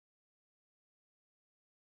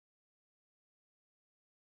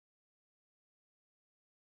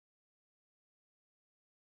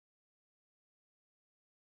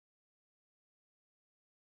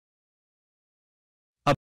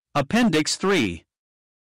Appendix 3.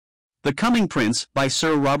 The Coming Prince by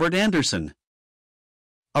Sir Robert Anderson.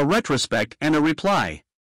 A Retrospect and a Reply.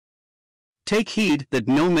 Take heed that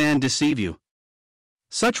no man deceive you.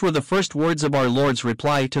 Such were the first words of our Lord's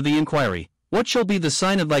reply to the inquiry, "What shall be the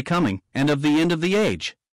sign of thy coming, and of the end of the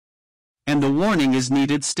age?" And the warning is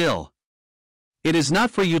needed still. "It is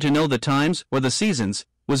not for you to know the times or the seasons,"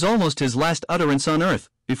 was almost his last utterance on earth,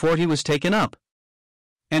 before he was taken up.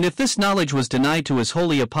 And if this knowledge was denied to his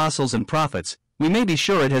holy apostles and prophets, we may be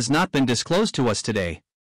sure it has not been disclosed to us today.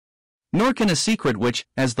 Nor can a secret which,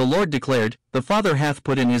 as the Lord declared, the Father hath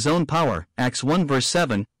put in his own power, Acts 1 verse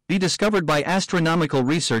 7, be discovered by astronomical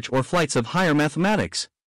research or flights of higher mathematics.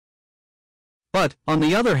 But, on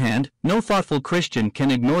the other hand, no thoughtful Christian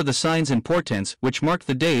can ignore the signs and portents which mark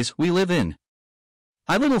the days we live in.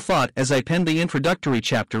 I little thought as I penned the introductory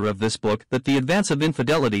chapter of this book that the advance of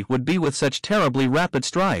infidelity would be with such terribly rapid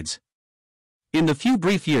strides. In the few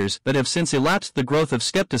brief years that have since elapsed, the growth of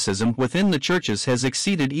skepticism within the churches has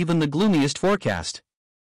exceeded even the gloomiest forecast.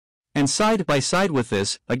 And side by side with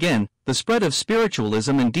this, again, the spread of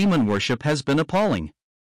spiritualism and demon worship has been appalling.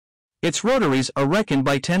 Its rotaries are reckoned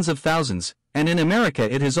by tens of thousands, and in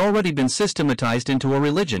America it has already been systematized into a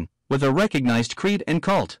religion, with a recognized creed and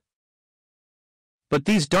cult. But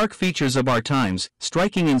these dark features of our times,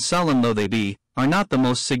 striking and solemn though they be, are not the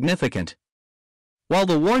most significant. While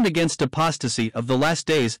the warned against apostasy of the last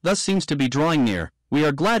days thus seems to be drawing near, we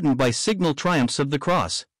are gladdened by signal triumphs of the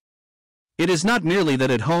cross. It is not merely that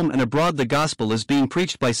at home and abroad the gospel is being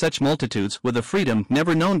preached by such multitudes with a freedom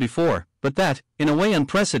never known before, but that, in a way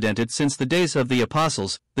unprecedented since the days of the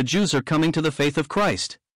apostles, the Jews are coming to the faith of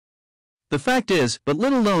Christ. The fact is but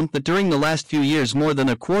little known that during the last few years more than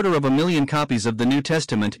 250,000 copies of the New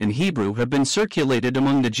Testament in Hebrew have been circulated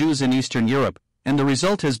among the Jews in Eastern Europe, and the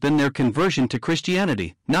result has been their conversion to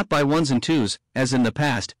Christianity, not by ones and twos, as in the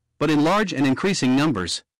past, but in large and increasing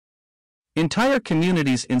numbers. Entire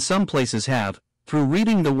communities in some places have, through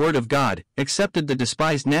reading the Word of God, accepted the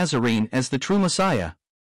despised Nazarene as the true Messiah.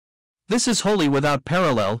 This is wholly without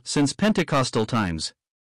parallel since Pentecostal times.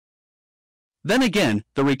 Then again,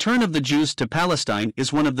 the return of the Jews to Palestine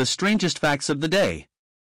is one of the strangest facts of the day.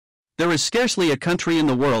 There is scarcely a country in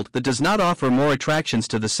the world that does not offer more attractions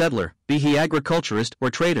to the settler, be he agriculturist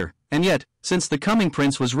or trader, and yet, since the Coming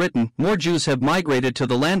Prince was written, more Jews have migrated to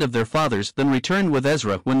the land of their fathers than returned with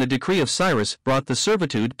Ezra when the decree of Cyrus brought the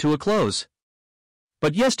servitude to a close.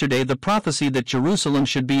 But yesterday the prophecy that Jerusalem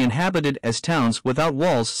should be inhabited as towns without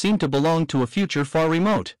walls seemed to belong to a future far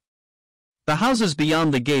remote. The houses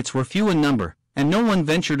beyond the gates were few in number, and no one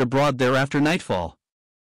ventured abroad there after nightfall.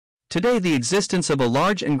 Today the existence of a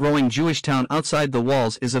large and growing Jewish town outside the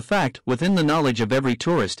walls is a fact within the knowledge of every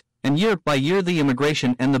tourist, and year by year the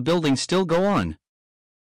immigration and the building still go on.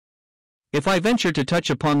 If I venture to touch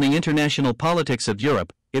upon the international politics of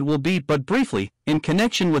Europe, it will be but briefly, in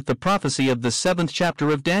connection with the prophecy of the 7th chapter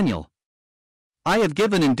of Daniel. I have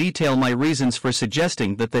given in detail my reasons for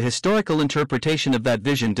suggesting that the historical interpretation of that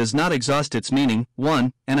vision does not exhaust its meaning,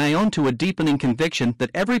 1, and I own to a deepening conviction that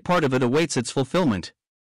every part of it awaits its fulfillment.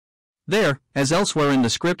 There, as elsewhere in the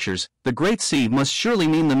Scriptures, the Great Sea must surely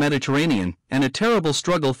mean the Mediterranean, and a terrible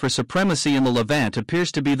struggle for supremacy in the Levant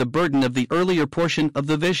appears to be the burden of the earlier portion of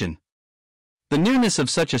the vision. The nearness of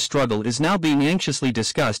such a struggle is now being anxiously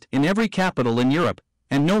discussed in every capital in Europe,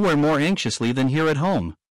 and nowhere more anxiously than here at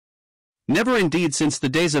home. Never indeed since the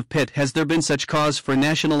days of Pitt has there been such cause for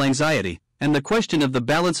national anxiety, and the question of the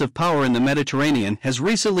balance of power in the Mediterranean has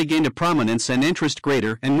recently gained a prominence and interest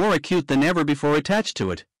greater and more acute than ever before attached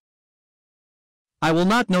to it. I will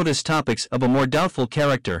not notice topics of a more doubtful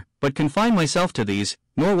character, but confine myself to these,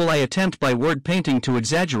 nor will I attempt by word painting to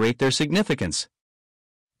exaggerate their significance.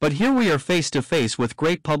 But here we are face to face with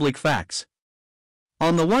great public facts.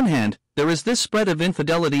 On the one hand, there is this spread of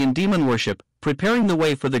infidelity and demon worship, preparing the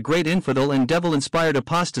way for the great infidel and devil-inspired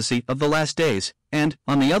apostasy of the last days, and,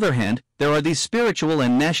 on the other hand, there are these spiritual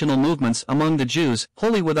and national movements among the Jews,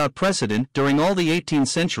 wholly without precedent during all the 18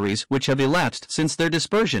 centuries which have elapsed since their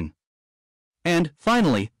dispersion. And,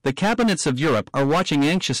 finally, the cabinets of Europe are watching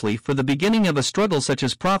anxiously for the beginning of a struggle such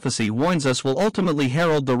as prophecy warns us will ultimately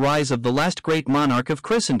herald the rise of the last great monarch of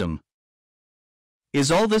Christendom.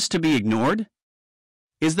 Is all this to be ignored?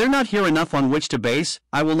 Is there not here enough on which to base,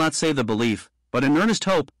 I will not say the belief, but an earnest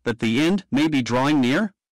hope that the end may be drawing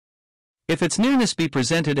near? If its nearness be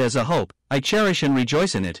presented as a hope, I cherish and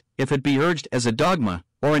rejoice in it. If it be urged as a dogma,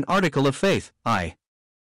 or an article of faith, I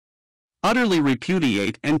utterly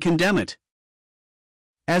repudiate and condemn it.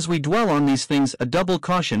 As we dwell on these things, a double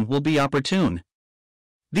caution will be opportune.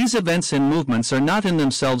 These events and movements are not in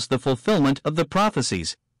themselves the fulfillment of the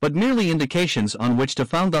prophecies, but merely indications on which to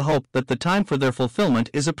found the hope that the time for their fulfillment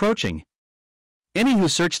is approaching. Any who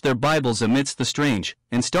searched their Bibles amidst the strange,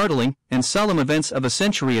 and startling, and solemn events of a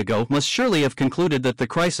century ago must surely have concluded that the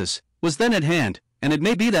crisis was then at hand, and it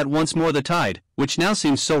may be that once more the tide, which now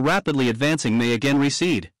seems so rapidly advancing, may again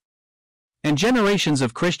recede. And generations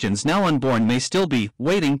of Christians now unborn may still be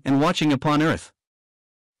waiting and watching upon earth.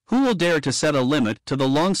 Who will dare to set a limit to the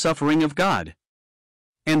long-suffering of God?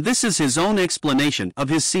 And this is his own explanation of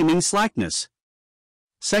his seeming slackness.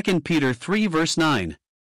 2 Peter 3 verse 9.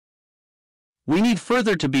 We need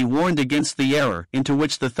further to be warned against the error into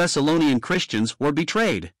which the Thessalonian Christians were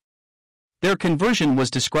betrayed. Their conversion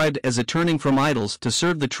was described as a turning from idols to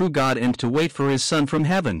serve the true God and to wait for his Son from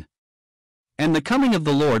heaven. And the coming of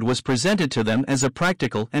the Lord was presented to them as a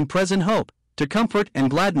practical and present hope, to comfort and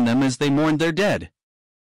gladden them as they mourned their dead.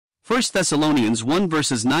 1 Thessalonians 1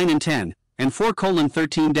 verses 9 and 10, and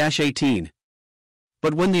 4:13-18.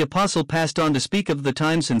 But when the apostle passed on to speak of the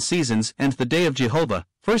times and seasons and the day of Jehovah,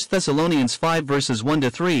 1 Thessalonians 5 verses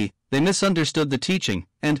 1-3, they misunderstood the teaching,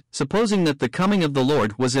 and, supposing that the coming of the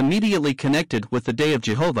Lord was immediately connected with the day of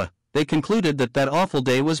Jehovah, they concluded that that awful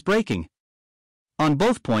day was breaking. On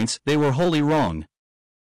both points they were wholly wrong.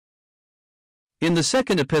 In the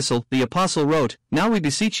second epistle the apostle wrote, Now we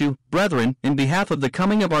beseech you, brethren, in behalf of the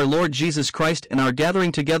coming of our Lord Jesus Christ and our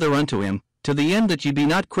gathering together unto him, to the end that ye be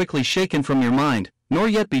not quickly shaken from your mind, nor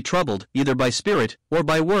yet be troubled, either by spirit, or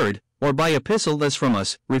by word, or by epistle as from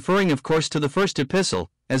us, referring of course to the first epistle,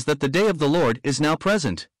 as that the day of the Lord is now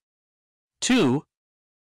present. 2.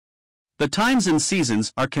 The times and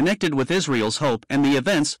seasons are connected with Israel's hope and the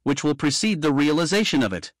events which will precede the realization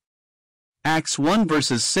of it. Acts 1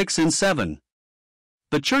 verses 6 and 7.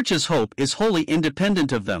 The church's hope is wholly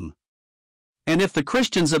independent of them. And if the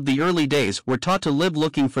Christians of the early days were taught to live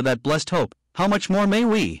looking for that blessed hope, how much more may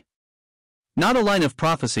we? Not a line of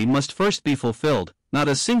prophecy must first be fulfilled, not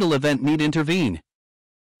a single event need intervene.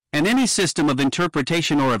 And any system of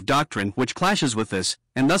interpretation or of doctrine which clashes with this,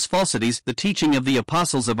 and thus falsities the teaching of the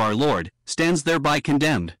apostles of our Lord, stands thereby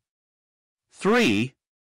condemned. 3.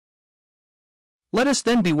 Let us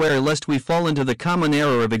then beware lest we fall into the common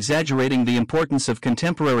error of exaggerating the importance of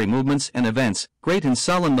contemporary movements and events, great and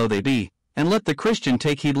solemn though they be, and let the Christian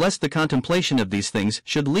take heed lest the contemplation of these things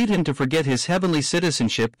should lead him to forget his heavenly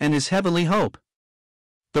citizenship and his heavenly hope.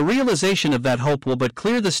 The realization of that hope will but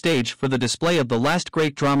clear the stage for the display of the last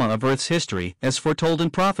great drama of earth's history, as foretold in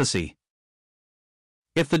prophecy.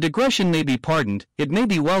 If the digression may be pardoned, it may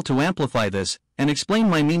be well to amplify this, and explain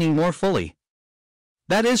my meaning more fully.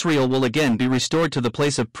 That Israel will again be restored to the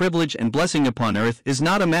place of privilege and blessing upon earth is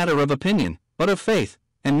not a matter of opinion, but of faith,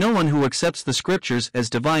 and no one who accepts the Scriptures as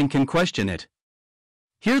divine can question it.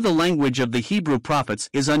 Here the language of the Hebrew prophets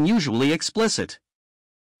is unusually explicit.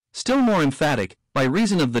 Still more emphatic, by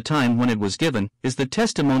reason of the time when it was given, is the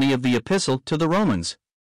testimony of the epistle to the Romans.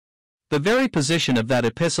 The very position of that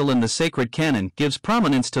epistle in the sacred canon gives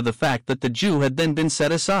prominence to the fact that the Jew had then been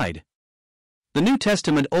set aside. The New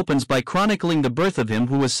Testament opens by chronicling the birth of him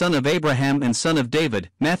who was son of Abraham and son of David,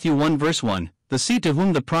 Matthew 1 verse 1, the seed to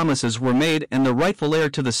whom the promises were made and the rightful heir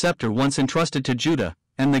to the scepter once entrusted to Judah,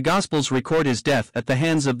 and the Gospels record his death at the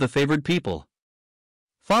hands of the favored people.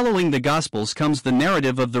 Following the Gospels comes the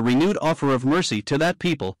narrative of the renewed offer of mercy to that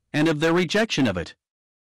people, and of their rejection of it.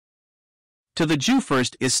 To the Jew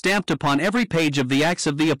first is stamped upon every page of the Acts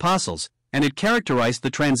of the Apostles, and it characterized the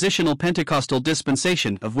transitional Pentecostal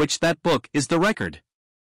dispensation of which that book is the record.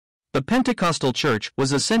 The Pentecostal church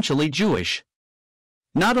was essentially Jewish.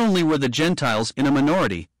 Not only were the Gentiles in a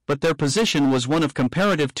minority, but their position was one of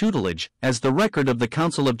comparative tutelage, as the record of the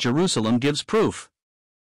Council of Jerusalem gives proof.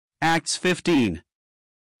 Acts 15.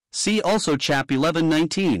 See also chap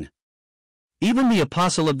 11:19. Even the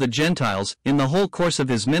apostle of the Gentiles, in the whole course of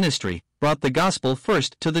his ministry, brought the gospel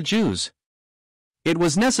first to the Jews. It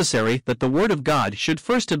was necessary that the word of God should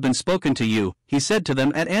first have been spoken to you, he said to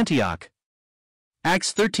them at Antioch.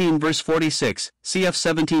 Acts 13 verse 46, cf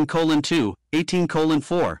 17:2,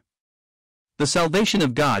 18:4. The salvation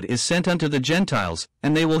of God is sent unto the Gentiles,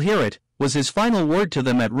 and they will hear it, was his final word to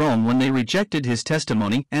them at Rome when they rejected his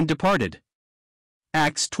testimony and departed.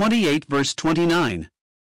 Acts 28 verse 29.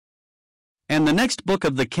 And the next book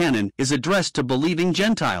of the canon is addressed to believing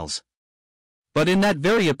Gentiles. But in that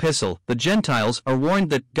very epistle, the Gentiles are warned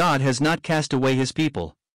that God has not cast away his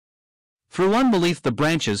people. Through unbelief the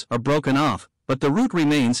branches are broken off, but the root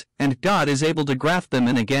remains, and God is able to graft them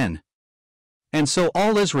in again. And so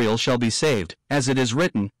all Israel shall be saved, as it is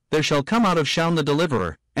written, There shall come out of Shaun the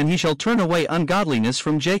deliverer, and he shall turn away ungodliness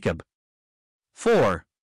from Jacob. 4.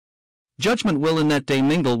 Judgment will in that day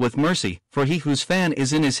mingle with mercy, for he whose fan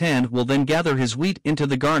is in his hand will then gather his wheat into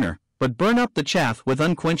the garner, but burn up the chaff with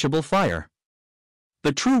unquenchable fire.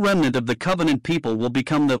 The true remnant of the covenant people will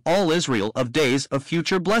become the all Israel of days of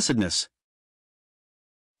future blessedness.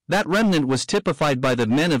 That remnant was typified by the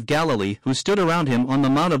men of Galilee who stood around him on the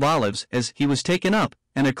Mount of Olives as he was taken up,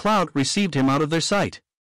 and a cloud received him out of their sight.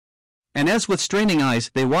 And as with straining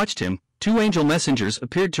eyes they watched him, two angel messengers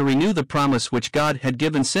appeared to renew the promise which God had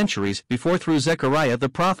given centuries before through Zechariah the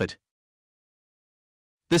prophet.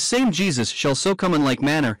 This same Jesus shall so come in like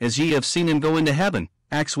manner as ye have seen him go into heaven.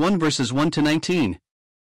 Acts 1 verses 1 to 19.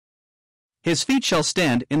 His feet shall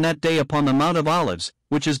stand in that day upon the Mount of Olives,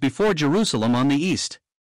 which is before Jerusalem on the east.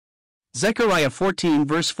 Zechariah 14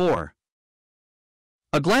 verse 4.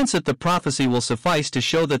 A glance at the prophecy will suffice to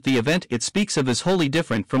show that the event it speaks of is wholly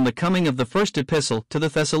different from the coming of the first epistle to the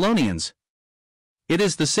Thessalonians. It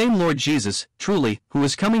is the same Lord Jesus, truly, who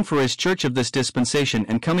is coming for his church of this dispensation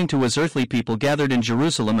and coming to his earthly people gathered in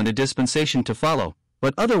Jerusalem in a dispensation to follow,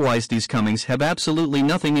 but otherwise these comings have absolutely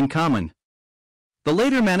nothing in common. The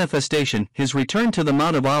later manifestation, his return to the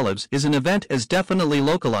Mount of Olives, is an event as definitely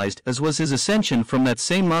localized as was his ascension from that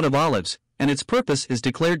same Mount of Olives, and its purpose is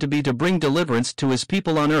declared to be to bring deliverance to his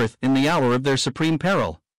people on earth in the hour of their supreme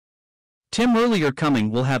peril. Tim's earlier coming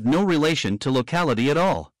will have no relation to locality at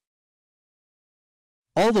all.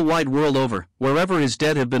 All the wide world over, wherever his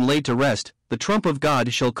dead have been laid to rest, the trump of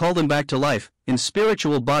God shall call them back to life, in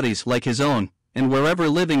spiritual bodies like his own, and wherever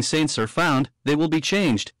living saints are found, they will be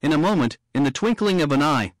changed, in a moment, in the twinkling of an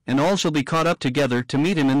eye, and all shall be caught up together to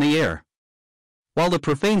meet him in the air. While the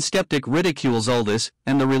profane skeptic ridicules all this,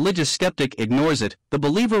 and the religious skeptic ignores it, the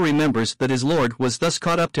believer remembers that his Lord was thus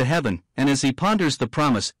caught up to heaven, and as he ponders the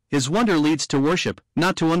promise, his wonder leads to worship,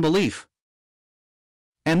 not to unbelief.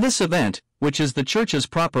 And this event, which is the Church's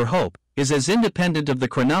proper hope, is as independent of the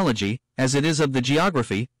chronology as it is of the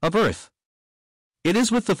geography of earth. It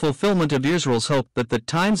is with the fulfillment of Israel's hope that the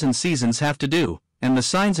times and seasons have to do, and the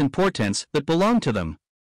signs and portents that belong to them.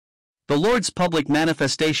 The Lord's public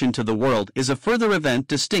manifestation to the world is a further event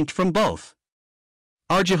distinct from both.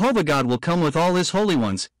 Our Jehovah God will come with all his holy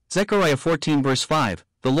ones, Zechariah 14 verse 5,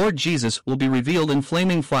 the Lord Jesus will be revealed in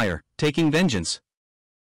flaming fire, taking vengeance.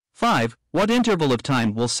 5. What interval of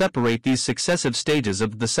time will separate these successive stages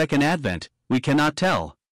of the second advent, we cannot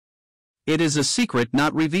tell. It is a secret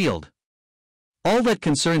not revealed. All that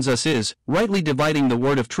concerns us is, rightly dividing the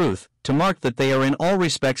word of truth, to mark that they are in all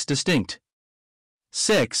respects distinct.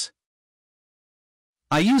 6.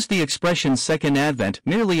 I use the expression Second Advent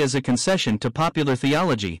merely as a concession to popular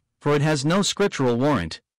theology, for it has no scriptural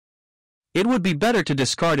warrant. It would be better to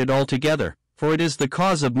discard it altogether, for it is the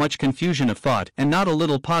cause of much confusion of thought and not a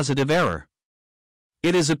little positive error.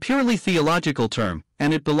 It is a purely theological term,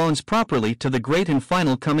 and it belongs properly to the great and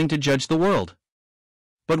final coming to judge the world.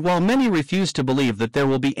 But while many refuse to believe that there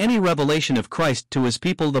will be any revelation of Christ to his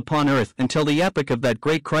people upon earth until the epoch of that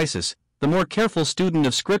great crisis, the more careful student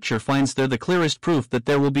of Scripture finds there the clearest proof that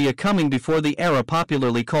there will be a coming before the era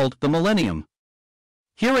popularly called the millennium.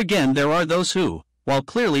 Here again there are those who, while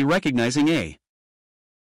clearly recognizing a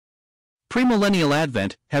premillennial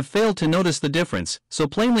advent, have failed to notice the difference, so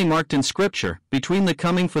plainly marked in Scripture, between the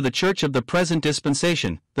coming for the church of the present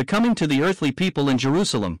dispensation, the coming to the earthly people in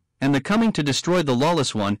Jerusalem, and the coming to destroy the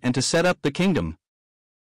lawless one and to set up the kingdom.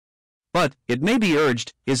 But, it may be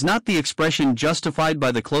urged, is not the expression justified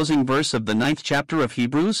by the closing verse of the 9th chapter of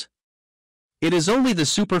Hebrews? It is only the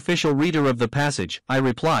superficial reader of the passage, I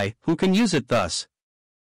reply, who can use it thus.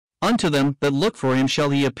 Unto them that look for him shall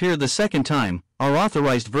he appear the second time, our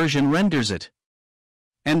authorized version renders it.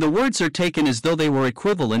 And the words are taken as though they were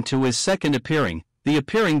equivalent to his second appearing, the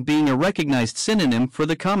appearing being a recognized synonym for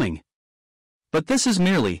the coming. But this is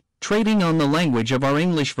merely trading on the language of our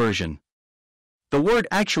English version. The word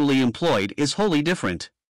actually employed is wholly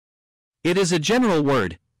different. It is a general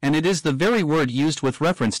word, and it is the very word used with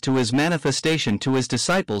reference to his manifestation to his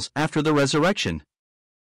disciples after the resurrection.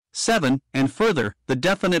 7. And further, the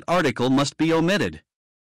definite article must be omitted.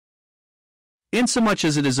 Insomuch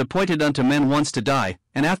as it is appointed unto men once to die,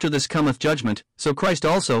 and after this cometh judgment, so Christ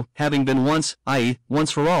also, having been once, i.e.,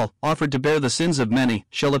 once for all, offered to bear the sins of many,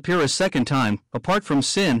 shall appear a second time, apart from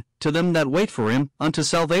sin, to them that wait for him, unto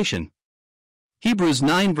salvation. Hebrews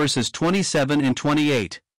 9 verses 27 and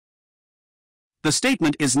 28. The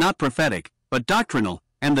statement is not prophetic, but doctrinal,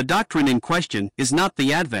 and the doctrine in question is not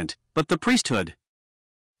the advent, but the priesthood.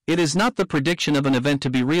 It is not the prediction of an event to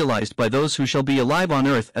be realized by those who shall be alive on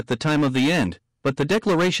earth at the time of the end, but the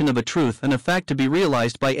declaration of a truth and a fact to be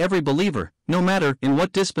realized by every believer, no matter in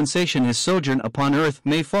what dispensation his sojourn upon earth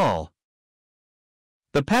may fall.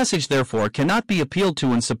 The passage therefore cannot be appealed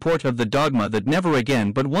to in support of the dogma that never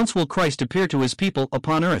again but once will Christ appear to his people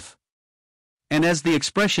upon earth. And as the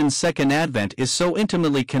expression second advent is so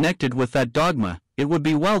intimately connected with that dogma, it would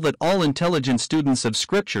be well that all intelligent students of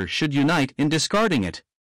Scripture should unite in discarding it.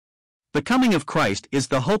 The coming of Christ is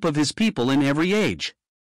the hope of his people in every age.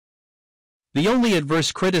 The only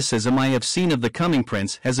adverse criticism I have seen of the coming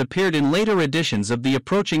Prince has appeared in later editions of the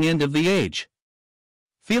approaching end of the age.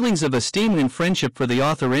 Feelings of esteem and friendship for the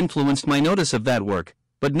author influenced my notice of that work,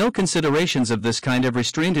 but no considerations of this kind have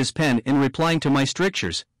restrained his pen in replying to my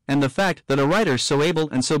strictures, and the fact that a writer so able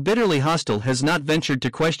and so bitterly hostile has not ventured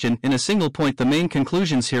to question in a single point the main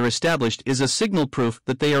conclusions here established is a signal proof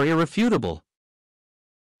that they are irrefutable.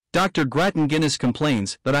 Dr. Grattan Guinness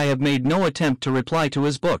complains that I have made no attempt to reply to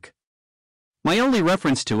his book. My only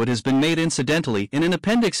reference to it has been made incidentally in an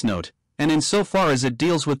appendix note, and in so far as it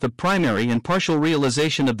deals with the primary and partial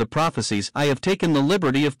realization of the prophecies I have taken the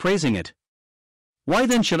liberty of praising it. Why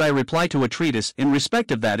then should I reply to a treatise in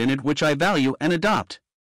respect of that in it which I value and adopt?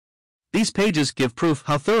 These pages give proof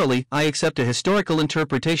how thoroughly I accept a historical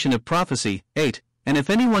interpretation of prophecy. 8. And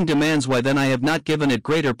if anyone demands why then I have not given it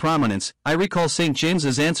greater prominence, I recall St.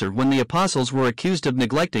 James's answer when the apostles were accused of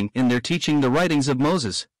neglecting in their teaching the writings of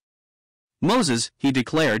Moses. Moses, he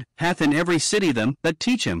declared, hath in every city them that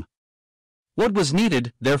teach him. What was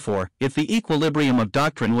needed, therefore, if the equilibrium of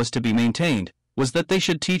doctrine was to be maintained, was that they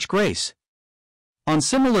should teach grace. On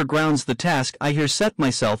similar grounds the task I here set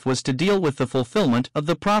myself was to deal with the fulfillment of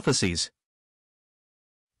the prophecies.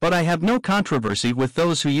 But I have no controversy with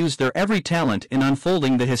those who use their every talent in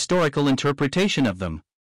unfolding the historical interpretation of them.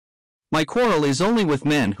 My quarrel is only with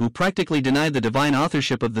men who practically deny the divine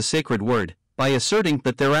authorship of the sacred word, by asserting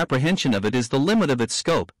that their apprehension of it is the limit of its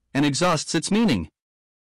scope, and exhausts its meaning.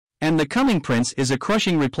 And the coming Prince is a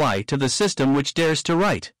crushing reply to the system which dares to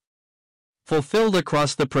write. Fulfilled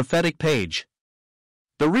across the prophetic page.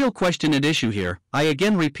 The real question at issue here, I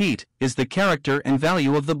again repeat, is the character and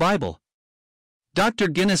value of the Bible. Dr.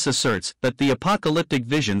 Guinness asserts that the apocalyptic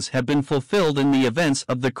visions have been fulfilled in the events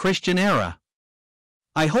of the Christian era.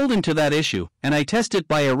 I hold him to that issue, and I test it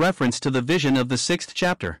by a reference to the vision of the 6th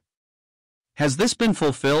chapter. Has this been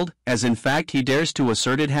fulfilled, as in fact he dares to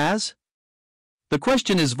assert it has? The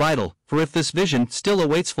question is vital, for if this vision still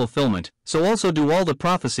awaits fulfillment, so also do all the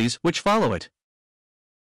prophecies which follow it.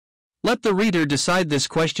 Let the reader decide this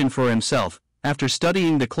question for himself, after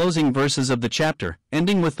studying the closing verses of the chapter,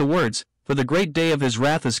 ending with the words, "For the great day of his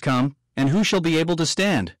wrath is come, and who shall be able to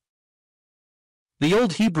stand?" The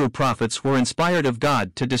old Hebrew prophets were inspired of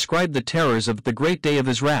God to describe the terrors of the great day of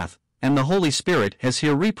his wrath, and the Holy Spirit has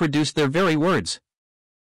here reproduced their very words.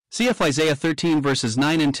 Cf. Isaiah 13 verses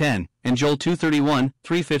 9 and 10, and Joel 2:31,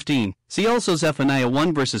 3:15. See also Zephaniah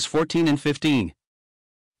 1 verses 14 and 15.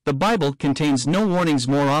 The Bible contains no warnings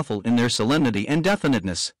more awful in their solemnity and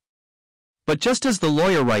definiteness. But just as the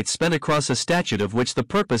lawyer writes spent across a statute of which the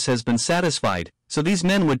purpose has been satisfied, so these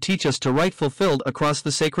men would teach us to write fulfilled across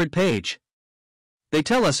the sacred page. They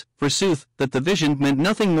tell us, forsooth, that the vision meant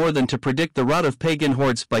nothing more than to predict the rout of pagan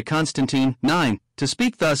hordes by Constantine. 9. To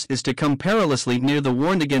speak thus is to come perilously near the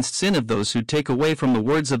warned against sin of those who take away from the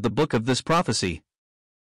words of the book of this prophecy.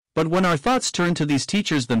 But when our thoughts turn to these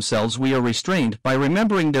teachers themselves, we are restrained by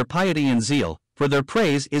remembering their piety and zeal, for their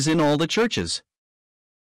praise is in all the churches.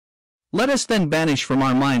 Let us then banish from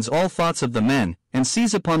our minds all thoughts of the men, and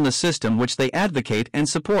seize upon the system which they advocate and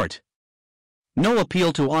support. No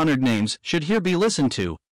appeal to honored names should here be listened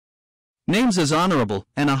to. Names as honorable,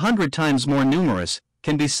 and 100 times more numerous,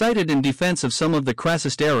 can be cited in defense of some of the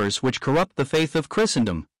crassest errors which corrupt the faith of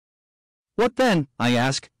Christendom. What then, I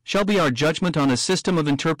ask, shall be our judgment on a system of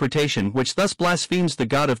interpretation which thus blasphemes the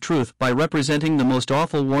God of truth by representing the most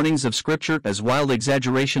awful warnings of Scripture as wild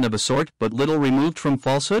exaggeration of a sort but little removed from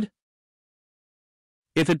falsehood?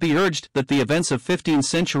 If it be urged that the events of 15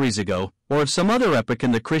 centuries ago, or of some other epoch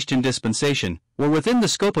in the Christian dispensation, were within the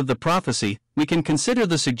scope of the prophecy, we can consider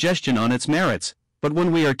the suggestion on its merits, but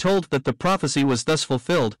when we are told that the prophecy was thus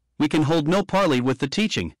fulfilled, we can hold no parley with the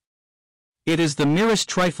teaching. It is the merest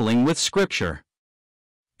trifling with Scripture.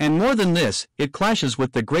 And more than this, it clashes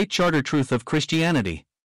with the great charter truth of Christianity.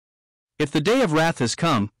 If the day of wrath has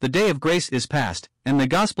come, the day of grace is past, and the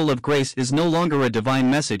gospel of grace is no longer a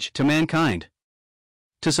divine message to mankind.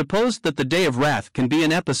 To suppose that the day of wrath can be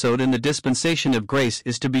an episode in the dispensation of grace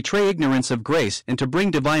is to betray ignorance of grace and to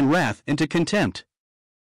bring divine wrath into contempt.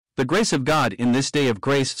 The grace of God in this day of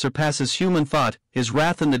grace surpasses human thought, his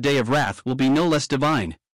wrath in the day of wrath will be no less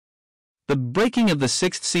divine. The breaking of the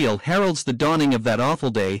 6th seal heralds the dawning of that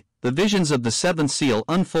awful day, the visions of the 7th seal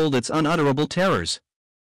unfold its unutterable terrors.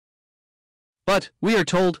 But, we are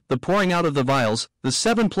told, the pouring out of the vials, the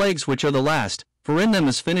 7 plagues which are the last, for in them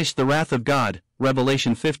is finished the wrath of God,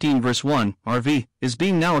 Revelation 15 verse 1, RV, is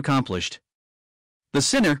being now accomplished. The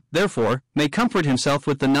sinner, therefore, may comfort himself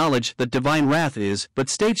with the knowledge that divine wrath is but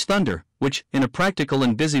stage thunder, which, in a practical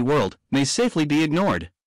and busy world, may safely be ignored.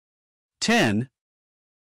 10.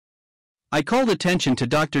 I called attention to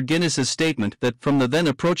Dr. Guinness's statement that from the then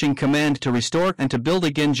approaching command to restore and to build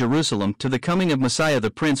again Jerusalem to the coming of Messiah the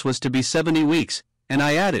Prince was to be 70 weeks, and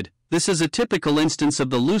I added, this is a typical instance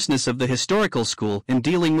of the looseness of the historical school in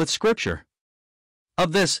dealing with Scripture.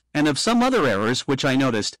 Of this, and of some other errors which I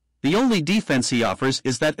noticed, the only defense he offers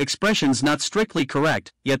is that expressions not strictly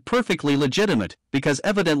correct, yet perfectly legitimate, because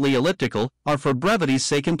evidently elliptical, are for brevity's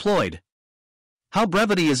sake employed. How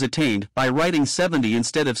brevity is attained by writing 70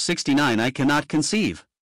 instead of 69 I cannot conceive.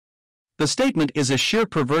 The statement is a sheer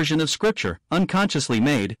perversion of Scripture, unconsciously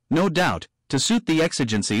made, no doubt, to suit the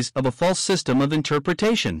exigencies of a false system of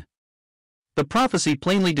interpretation. The prophecy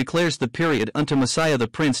plainly declares the period unto Messiah the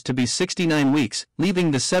Prince to be 69 weeks,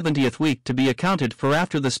 leaving the 70th week to be accounted for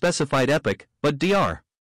after the specified epoch, but Dr.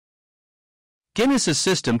 Guinness's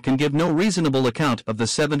system can give no reasonable account of the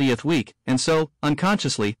 70th week, and so,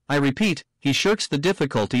 unconsciously, I repeat, he shirks the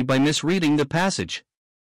difficulty by misreading the passage.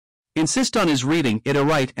 Insist on his reading it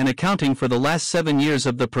aright and accounting for the last 7 years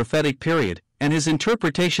of the prophetic period, and his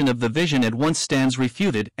interpretation of the vision at once stands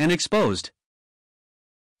refuted and exposed.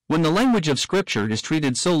 When the language of Scripture is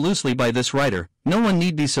treated so loosely by this writer, no one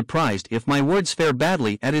need be surprised if my words fare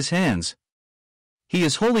badly at his hands. He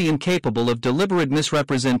is wholly incapable of deliberate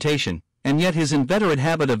misrepresentation, and yet his inveterate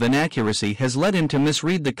habit of inaccuracy has led him to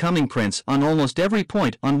misread the coming prince on almost every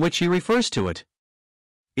point on which he refers to it.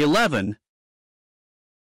 11.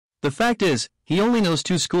 The fact is, he only knows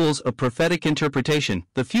 2 schools of prophetic interpretation,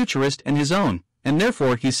 the futurist and his own, and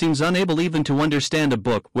therefore he seems unable even to understand a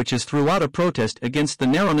book which is throughout a protest against the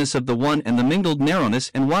narrowness of the one and the mingled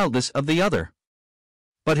narrowness and wildness of the other.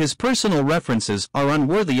 But his personal references are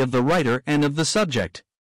unworthy of the writer and of the subject.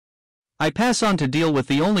 I pass on to deal with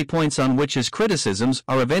the only points on which his criticisms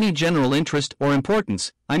are of any general interest or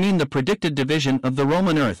importance, I mean the predicted division of the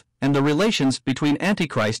Roman earth, and the relations between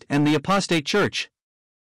Antichrist and the apostate church.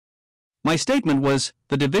 My statement was,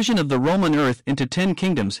 the division of the Roman earth into 10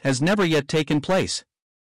 kingdoms has never yet taken place.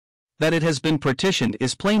 That it has been partitioned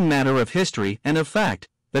is plain matter of history and of fact,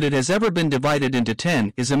 that it has ever been divided into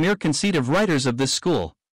 10 is a mere conceit of writers of this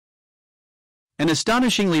school. An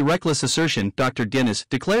astonishingly reckless assertion Dr. Guinness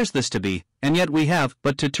declares this to be, and yet we have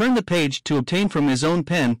but to turn the page to obtain from his own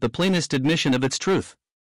pen the plainest admission of its truth.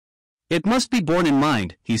 It must be borne in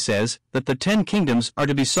mind, he says, that the 10 kingdoms are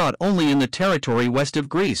to be sought only in the territory west of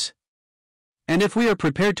Greece. And if we are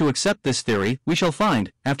prepared to accept this theory, we shall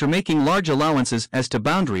find, after making large allowances as to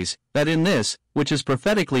boundaries, that in this, which is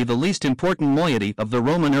prophetically the least important moiety of the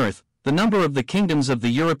Roman earth, the number of the kingdoms of the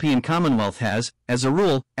European Commonwealth has, as a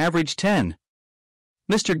rule, averaged 10.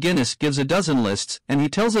 Mr. Guinness gives a dozen lists, and he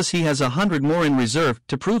tells us he has 100 more in reserve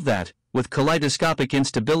to prove that, with kaleidoscopic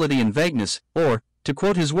instability and vagueness, or, to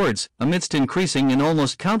quote his words, amidst increasing and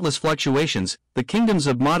almost countless fluctuations, the kingdoms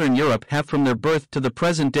of modern Europe have from their birth to the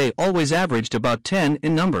present day always averaged about 10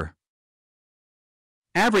 in number.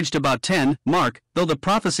 Averaged about 10, mark, though the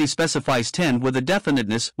prophecy specifies 10 with a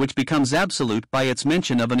definiteness which becomes absolute by its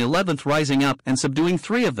mention of an 11th rising up and subduing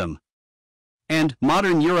 3 of them. And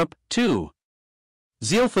modern Europe, too.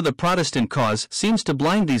 Zeal for the Protestant cause seems to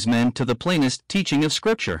blind these men to the plainest teaching of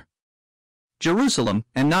Scripture. Jerusalem,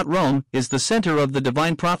 and not Rome, is the center of the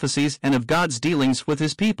divine prophecies and of God's dealings with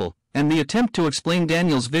his people, and the attempt to explain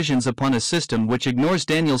Daniel's visions upon a system which ignores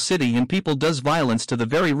Daniel's city and people does violence to the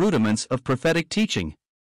very rudiments of prophetic teaching.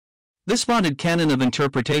 This vaunted canon of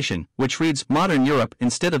interpretation, which reads modern Europe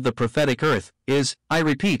instead of the prophetic earth, is, I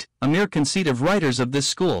repeat, a mere conceit of writers of this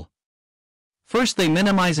school. First they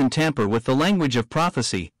minimize and tamper with the language of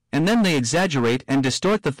prophecy, and then they exaggerate and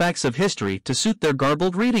distort the facts of history to suit their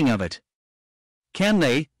garbled reading of it. Can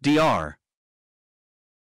they, Dr.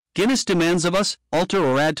 Guinness demands of us, alter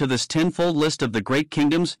or add to this 10-fold list of the great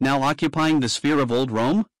kingdoms now occupying the sphere of old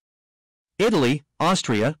Rome? Italy,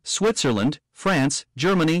 Austria, Switzerland, France,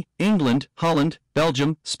 Germany, England, Holland,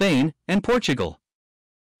 Belgium, Spain, and Portugal.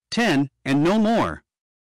 10, and no more.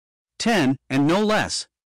 10, and no less.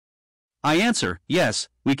 I answer, yes,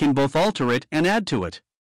 we can both alter it and add to it.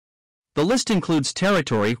 The list includes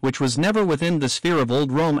territory which was never within the sphere of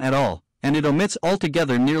old Rome at all, and it omits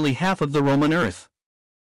altogether nearly half of the Roman earth.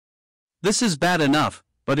 This is bad enough,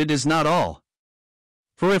 but it is not all.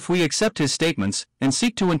 For if we accept his statements, and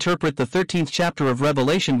seek to interpret the 13th chapter of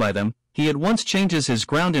Revelation by them, he at once changes his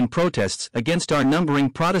ground in protests against our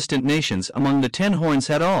numbering Protestant nations among the 10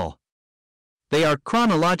 horns at all. They are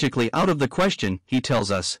chronologically out of the question, he tells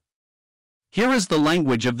us. Here is the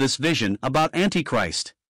language of this vision about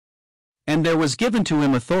Antichrist. And there was given to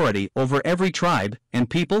him authority over every tribe, and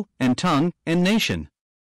people, and tongue, and nation.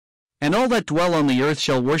 And all that dwell on the earth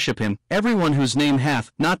shall worship him, everyone whose name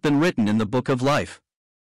hath not been written in the book of life.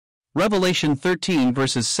 Revelation 13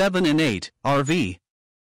 verses 7 and 8, RV.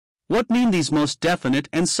 What mean these most definite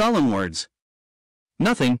and solemn words?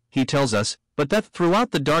 Nothing, he tells us, but that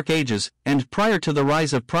throughout the Dark Ages, and prior to the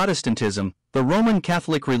rise of Protestantism, the Roman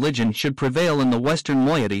Catholic religion should prevail in the western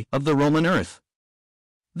moiety of the Roman earth.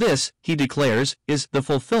 This, he declares, is the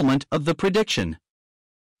fulfillment of the prediction.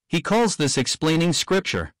 He calls this explaining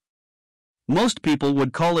Scripture. Most people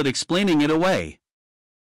would call it explaining it away.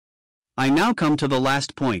 I now come to the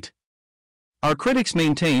last point. Our critics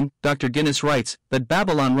maintain, Dr. Guinness writes, that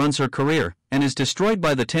Babylon runs her career, and is destroyed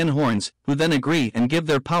by the 10 horns, who then agree and give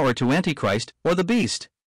their power to Antichrist, or the beast.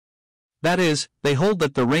 That is, they hold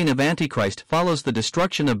that the reign of Antichrist follows the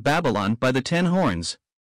destruction of Babylon by the 10 horns.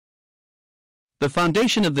 The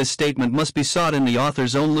foundation of this statement must be sought in the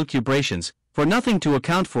author's own lucubrations, for nothing to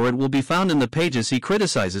account for it will be found in the pages he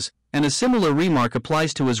criticizes, and a similar remark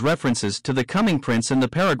applies to his references to the coming prince in the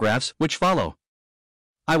paragraphs which follow.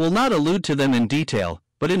 I will not allude to them in detail,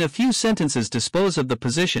 but in a few sentences dispose of the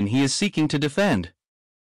position he is seeking to defend.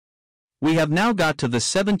 We have now got to the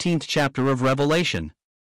 17th chapter of Revelation.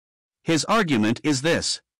 His argument is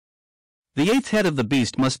this. The 8th head of the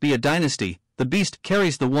beast must be a dynasty, the beast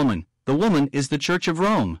carries the woman is the Church of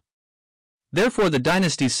Rome. Therefore the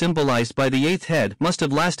dynasty symbolized by the 8th head must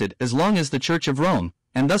have lasted as long as the Church of Rome,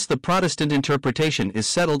 and thus the Protestant interpretation is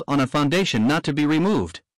settled on a foundation not to be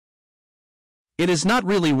removed. It is not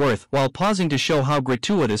really worth while pausing to show how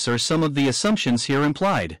gratuitous are some of the assumptions here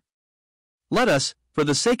implied. Let us, for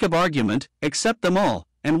the sake of argument, accept them all,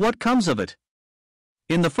 and what comes of it?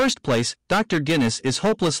 In the first place, Dr. Guinness is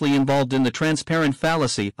hopelessly involved in the transparent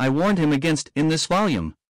fallacy I warned him against in this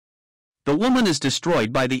volume. The woman is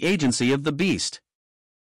destroyed by the agency of the beast.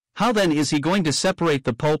 How then is he going to separate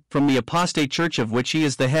the Pope from the apostate church of which he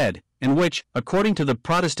is the head, and which, according to the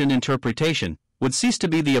Protestant interpretation, would cease to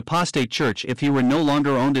be the apostate church if he were no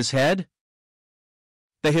longer owned as head?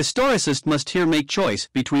 The historicist must here make choice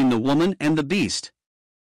between the woman and the beast.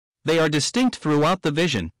 They are distinct throughout the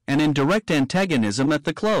vision, and in direct antagonism at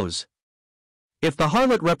the close. If the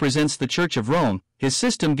harlot represents the Church of Rome, his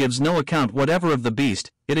system gives no account whatever of the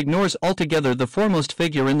beast, it ignores altogether the foremost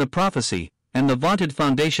figure in the prophecy, and the vaunted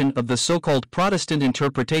foundation of the so-called Protestant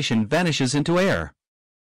interpretation vanishes into air.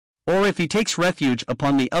 Or if he takes refuge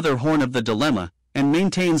upon the other horn of the dilemma, and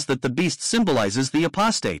maintains that the beast symbolizes the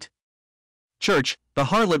apostate church, the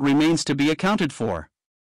harlot remains to be accounted for.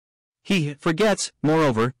 He forgets,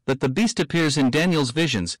 moreover, that the beast appears in Daniel's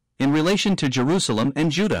visions, in relation to Jerusalem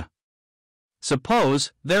and Judah.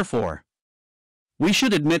 Suppose, therefore, we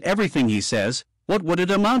should admit everything he says, what would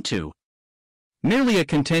it amount to? Merely a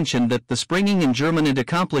contention that the springing and germinant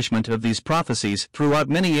accomplishment of these prophecies throughout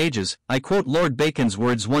many ages, I quote Lord Bacon's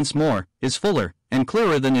words once more, is fuller and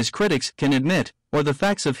clearer than his critics can admit, or the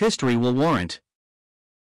facts of history will warrant.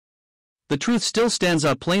 The truth still stands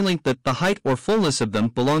out plainly that the height or fullness of them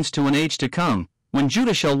belongs to an age to come, when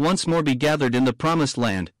Judah shall once more be gathered in the promised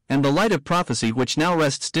land, and the light of prophecy which now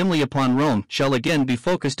rests dimly upon Rome shall again be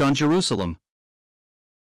focused on Jerusalem.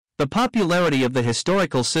 The popularity of the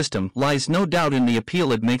historical system lies no doubt in the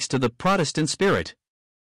appeal it makes to the Protestant spirit.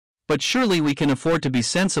 But surely we can afford to be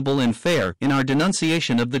sensible and fair in our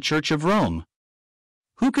denunciation of the Church of Rome.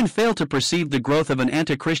 Who can fail to perceive the growth of an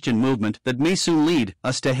anti-Christian movement that may soon lead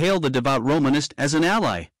us to hail the devout Romanist as an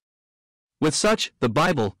ally? With such, the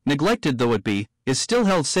Bible, neglected though it be, is still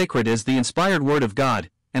held sacred as the inspired Word of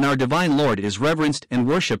God, and our divine Lord is reverenced and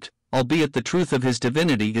worshipped, albeit the truth of his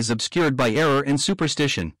divinity is obscured by error and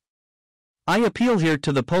superstition. I appeal here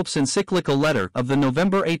to the Pope's encyclical letter of the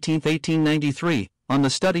November 18, 1893, on the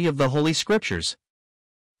study of the Holy Scriptures.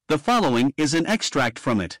 The following is an extract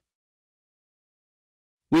from it.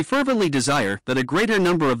 We fervently desire that a greater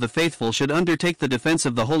number of the faithful should undertake the defense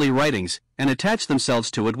of the Holy Writings, and attach themselves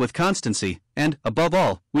to it with constancy, and, above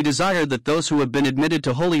all, we desire that those who have been admitted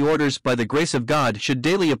to holy orders by the grace of God should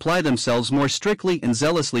daily apply themselves more strictly and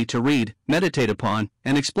zealously to read, meditate upon,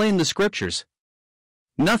 and explain the Scriptures.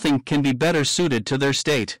 Nothing can be better suited to their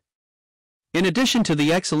state. In addition to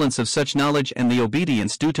the excellence of such knowledge and the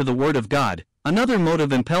obedience due to the Word of God, another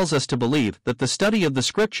motive impels us to believe that the study of the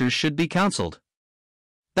Scriptures should be counseled.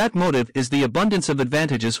 That motive is the abundance of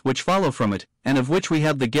advantages which follow from it, and of which we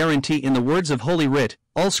have the guarantee in the words of Holy Writ,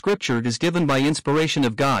 all Scripture is given by inspiration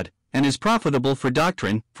of God, and is profitable for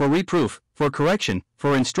doctrine, for reproof, for correction,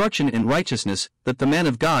 for instruction in righteousness, that the man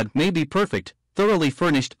of God may be perfect, thoroughly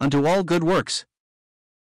furnished unto all good works.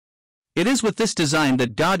 It is with this design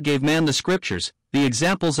that God gave man the Scriptures. The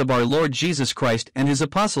examples of our Lord Jesus Christ and his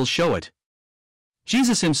apostles show it.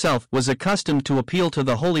 Jesus himself was accustomed to appeal to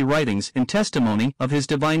the holy writings in testimony of his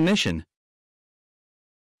divine mission.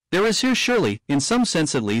 There is here surely, in some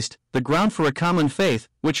sense at least, the ground for a common faith,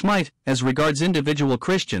 which might, as regards individual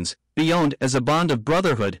Christians, be owned as a bond of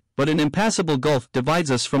brotherhood, but an impassable gulf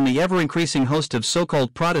divides us from the ever-increasing host of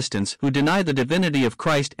so-called Protestants who deny the divinity of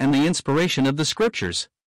Christ and the inspiration of the Scriptures.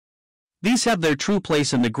 These have their true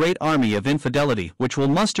place in the great army of infidelity which will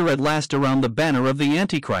muster at last around the banner of the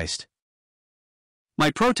Antichrist.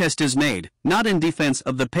 My protest is made, not in defense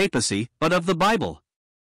of the papacy, but of the Bible.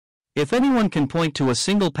 If anyone can point to a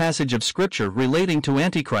single passage of Scripture relating to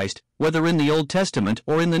Antichrist, whether in the Old Testament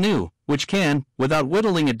or in the New, which can, without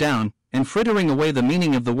whittling it down, and frittering away the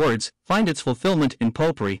meaning of the words, find its fulfillment in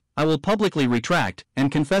popery, I will publicly retract,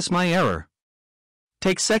 and confess my error.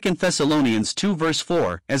 Take 2 Thessalonians 2 verse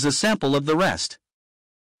 4 as a sample of the rest.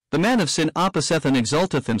 The man of sin opposeth and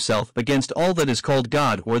exalteth himself against all that is called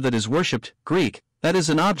God or that is worshipped, Greek, that is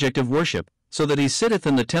an object of worship, so that he sitteth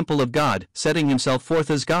in the temple of God, setting himself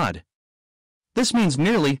forth as God. This means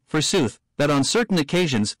merely, forsooth, that on certain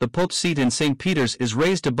occasions the Pope's seat in St. Peter's is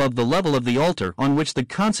raised above the level of the altar on which the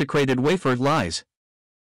consecrated wafer lies.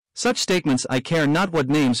 Such statements, I care not what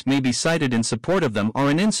names may be cited in support of them, are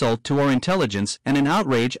an insult to our intelligence and an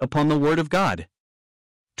outrage upon the Word of God.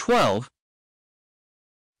 12.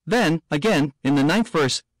 Then, again, in the 9th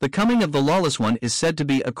verse, the coming of the lawless one is said to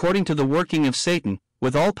be according to the working of Satan,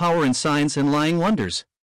 with all power and signs and lying wonders.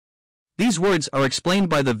 These words are explained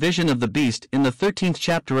by the vision of the beast in the 13th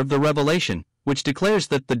chapter of the Revelation, which declares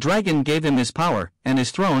that the dragon gave him his power, and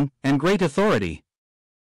his throne, and great authority.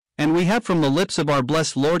 And we have from the lips of our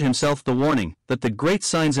blessed Lord himself the warning, that the great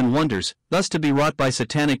signs and wonders, thus to be wrought by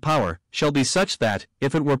satanic power, shall be such that,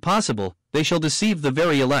 if it were possible, they shall deceive the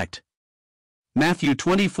very elect. Matthew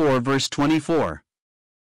 24 verse 24.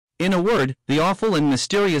 In a word, the awful and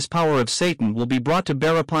mysterious power of Satan will be brought to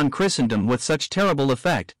bear upon Christendom with such terrible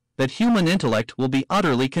effect, that human intellect will be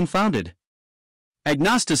utterly confounded.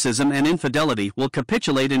 Agnosticism and infidelity will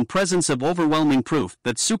capitulate in presence of overwhelming proof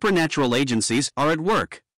that supernatural agencies are at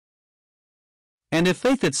work. And if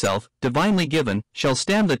faith itself, divinely given, shall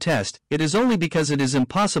stand the test, it is only because it is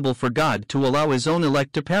impossible for God to allow his own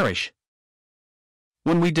elect to perish.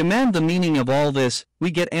 When we demand the meaning of all this,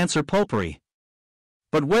 we get answer popery.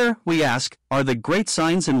 But where, we ask, are the great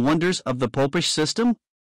signs and wonders of the popish system?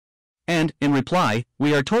 And, in reply,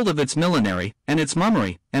 we are told of its millinery, and its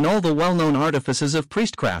mummery, and all the well-known artifices of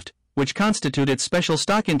priestcraft, which constitute its special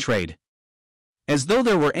stock in trade. As though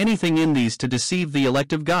there were anything in these to deceive the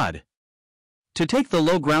elect of God. To take the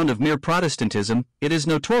low ground of mere Protestantism, it is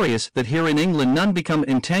notorious that here in England none become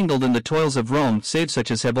entangled in the toils of Rome save such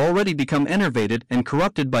as have already become enervated and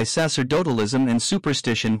corrupted by sacerdotalism and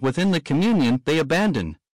superstition within the communion they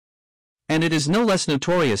abandon. And it is no less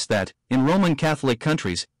notorious that, in Roman Catholic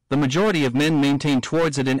countries, the majority of men maintain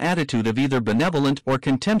towards it an attitude of either benevolent or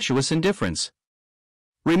contemptuous indifference.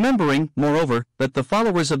 Remembering, moreover, that the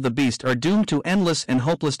followers of the beast are doomed to endless and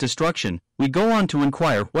hopeless destruction, we go on to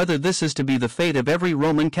inquire whether this is to be the fate of every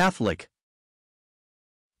Roman Catholic.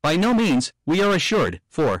 By no means, we are assured,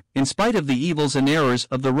 for, in spite of the evils and errors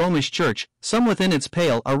of the Romish Church, some within its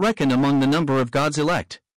pale are reckoned among the number of God's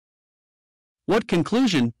elect. What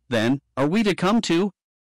conclusion, then, are we to come to?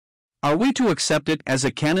 Are we to accept it as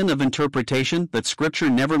a canon of interpretation that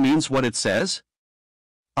Scripture never means what it says?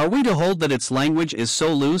 Are we to hold that its language is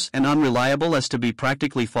so loose and unreliable as to be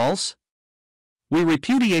practically false? We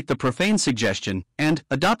repudiate the profane suggestion, and,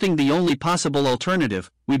 adopting the only possible alternative,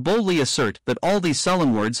 we boldly assert that all these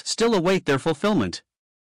solemn words still await their fulfillment.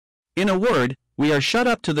 In a word, we are shut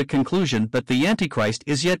up to the conclusion that the Antichrist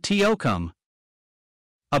is yet to come.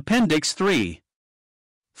 Appendix 3.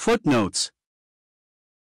 Footnotes.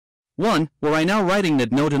 1. Were I now writing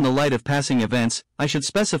that note in the light of passing events, I should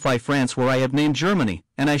specify France where I have named Germany,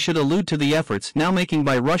 and I should allude to the efforts now making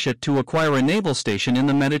by Russia to acquire a naval station in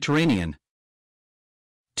the Mediterranean.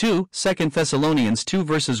 2. 2 Thessalonians 2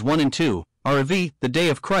 verses 1 and 2, RV, the day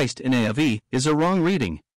of Christ in AV, is a wrong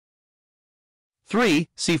reading. 3.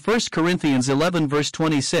 See 1 Corinthians 11 verse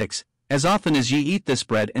 26, as often as ye eat this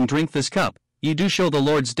bread and drink this cup, ye do show the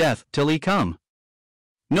Lord's death till he come.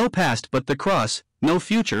 No past but the cross, no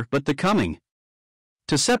future but the coming.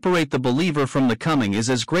 To separate the believer from the coming is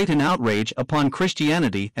as great an outrage upon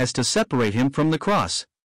Christianity as to separate him from the cross.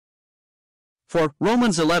 For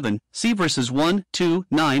Romans 11, see verses 1, 2,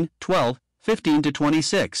 9, 12, 15 to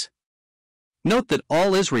 26. Note that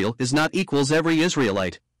all Israel is not equals every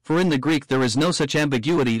Israelite, for in the Greek there is no such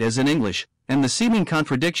ambiguity as in English, and the seeming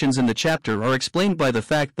contradictions in the chapter are explained by the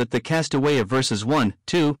fact that the cast away of verses 1,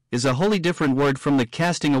 2, is a wholly different word from the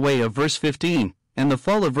casting away of verse 15, and the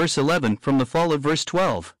fall of verse 11 from the fall of verse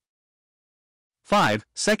 12. 5.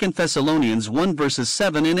 2 Thessalonians 1 verses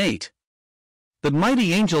 7 and 8. The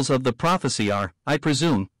mighty angels of the prophecy are, I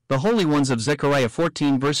presume, the holy ones of Zechariah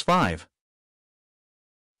 14 verse 5.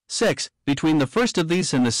 6. Between the first of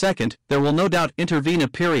these and the second, there will no doubt intervene a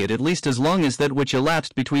period at least as long as that which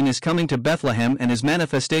elapsed between his coming to Bethlehem and his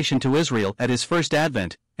manifestation to Israel at his first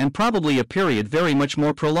advent, and probably a period very much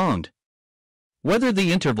more prolonged. Whether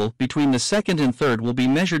the interval between the second and third will be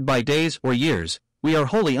measured by days or years, we are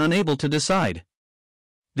wholly unable to decide.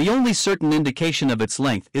 The only certain indication of its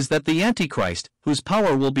length is that the Antichrist, whose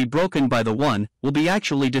power will be broken by the one, will be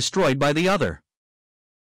actually destroyed by the other.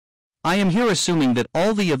 I am here assuming that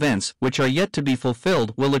all the events which are yet to be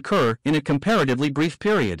fulfilled will occur in a comparatively brief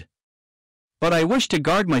period. But I wish to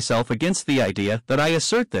guard myself against the idea that I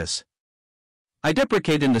assert this. I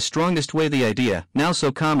deprecate in the strongest way the idea, now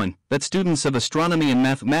so common, that students of astronomy and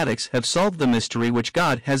mathematics have solved the mystery which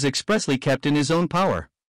God has expressly kept in His own power.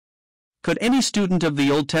 Could any student of the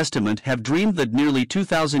Old Testament have dreamed that nearly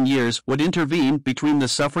 2,000 years would intervene between the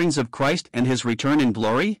sufferings of Christ and His return in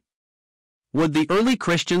glory? Would the early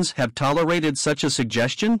Christians have tolerated such a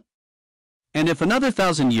suggestion? And if another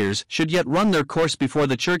 1,000 years should yet run their course before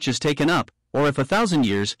the church is taken up, or if 1,000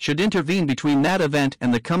 years should intervene between that event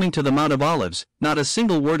and the coming to the Mount of Olives, not a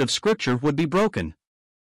single word of Scripture would be broken.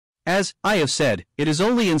 As I have said, it is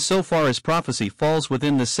only in so far as prophecy falls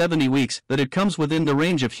within the 70 weeks that it comes within the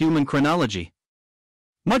range of human chronology.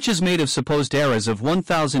 Much is made of supposed eras of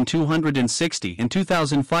 1,260 and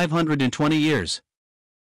 2,520 years.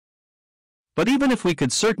 But even if we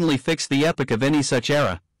could certainly fix the epoch of any such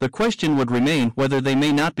era, the question would remain whether they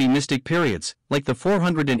may not be mystic periods, like the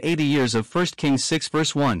 480 years of 1 Kings 6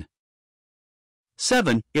 verse 1.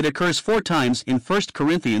 7. It occurs 4 times in 1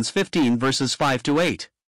 Corinthians 15 verses 5 to 8.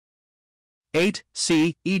 8.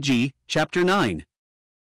 See, e.g., chapter 9.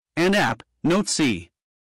 And App, note C.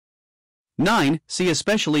 9. See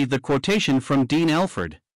especially the quotation from Dean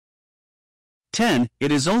Alford. 10.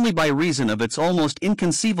 It is only by reason of its almost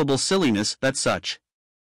inconceivable silliness that such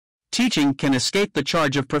teaching can escape the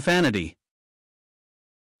charge of profanity.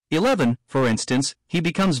 11. For instance, he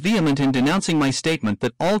becomes vehement in denouncing my statement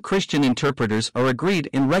that all Christian interpreters are agreed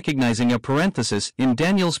in recognizing a parenthesis in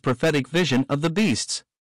Daniel's prophetic vision of the beasts.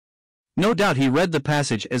 No doubt he read the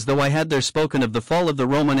passage as though I had there spoken of the fall of the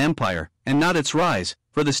Roman Empire, and not its rise,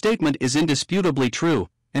 for the statement is indisputably true,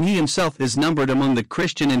 and he himself is numbered among the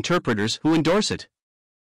Christian interpreters who endorse it.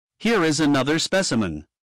 Here is another specimen.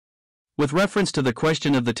 With reference to the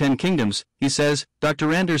question of the 10 kingdoms, he says,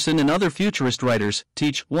 Dr. Anderson and other futurist writers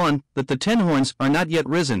teach 1. That the 10 horns are not yet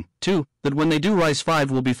risen, 2. That when they do rise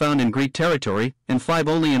 5 will be found in Greek territory, and 5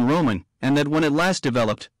 only in Roman, and that when at last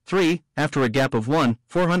developed, 3. After a gap of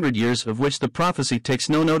 400 years of which the prophecy takes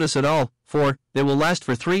no notice at all, 4. They will last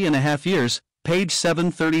for 3.5 years, page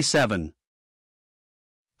 737.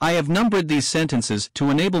 I have numbered these sentences to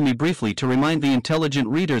enable me briefly to remind the intelligent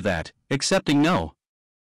reader that, excepting no,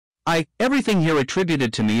 everything here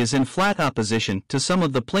attributed to me is in flat opposition to some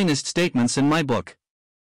of the plainest statements in my book.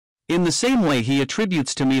 In the same way he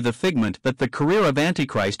attributes to me the figment that the career of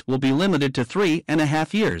Antichrist will be limited to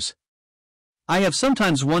 3.5 years. I have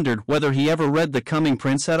sometimes wondered whether he ever read The Coming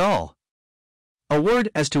Prince at all. A word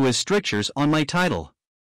as to his strictures on my title.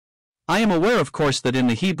 I am aware of course that in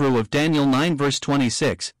the Hebrew of Daniel 9 verse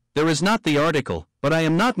 26, there is not the article, but I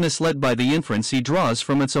am not misled by the inference he draws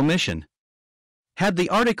from its omission. Had the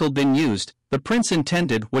article been used, the prince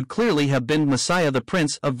intended would clearly have been Messiah the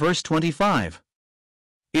Prince of verse 25.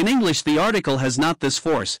 In English the article has not this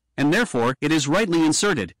force, and therefore it is rightly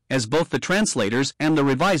inserted, as both the translators and the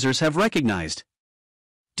revisers have recognized.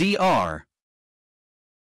 Dr.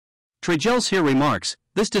 Tregelles here remarks,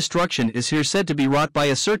 this destruction is here said to be wrought by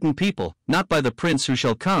a certain people, not by the prince who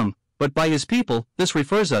shall come, but by his people. This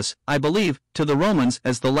refers us, I believe, to the Romans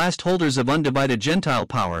as the last holders of undivided Gentile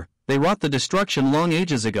power. They wrought the destruction long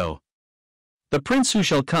ages ago. The prince who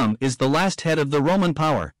shall come is the last head of the Roman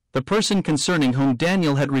power, the person concerning whom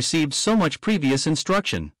Daniel had received so much previous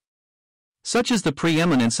instruction. Such is the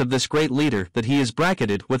preeminence of this great leader that he is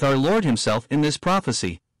bracketed with our Lord himself in this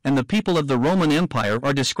prophecy, and the people of the Roman Empire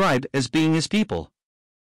are described as being his people.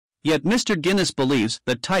 Yet Mr. Guinness believes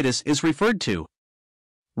that Titus is referred to.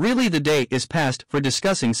 Really the day is past for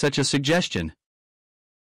discussing such a suggestion.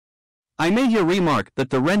 I may here remark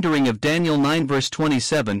that the rendering of Daniel 9 verse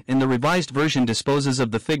 27 in the Revised Version disposes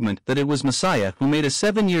of the figment that it was Messiah who made a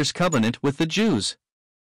 7 years covenant with the Jews.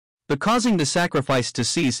 The causing the sacrifice to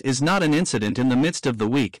cease is not an incident in the midst of the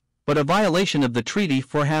week, but a violation of the treaty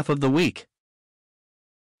for half of the week.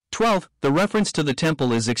 12. The reference to the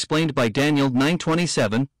temple is explained by Daniel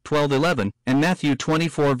 9:27, 12:11, and Matthew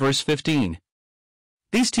 24 verse 15.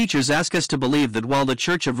 These teachers ask us to believe that while the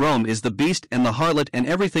Church of Rome is the beast and the harlot and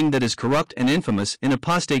everything that is corrupt and infamous in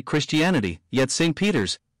apostate Christianity, yet St.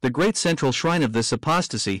 Peter's, the great central shrine of this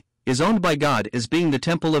apostasy, is owned by God as being the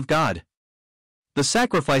temple of God. The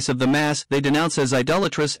sacrifice of the Mass they denounce as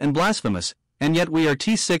idolatrous and blasphemous, and yet we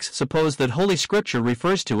T6 suppose that Holy Scripture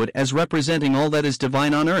refers to it as representing all that is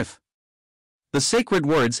divine on earth. The sacred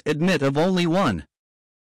words admit of only one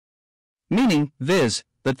meaning, viz.,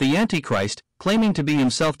 that the Antichrist, claiming to be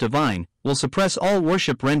himself divine, will suppress all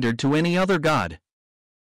worship rendered to any other god.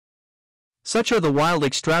 Such are the wild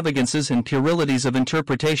extravagances and puerilities of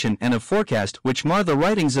interpretation and of forecast which mar the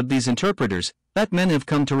writings of these interpreters, that men have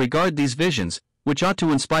come to regard these visions, which ought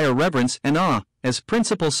to inspire reverence and awe, as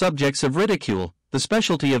principal subjects of ridicule, the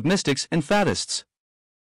specialty of mystics and faddists.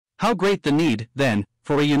 How great the need, then,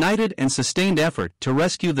 for a united and sustained effort to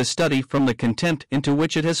rescue the study from the contempt into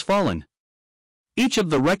which it has fallen. Each of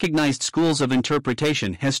the recognized schools of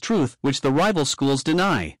interpretation has truth which the rival schools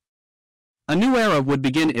deny. A new era would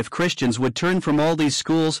begin if Christians would turn from all these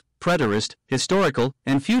schools, preterist, historical,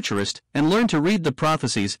 and futurist, and learn to read the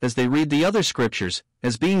prophecies as they read the other scriptures,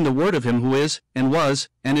 as being the word of him who is, and was,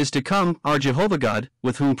 and is to come, our Jehovah God,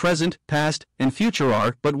 with whom present, past, and future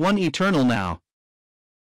are but one eternal now.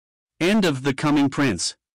 End of The Coming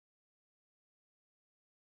Prince.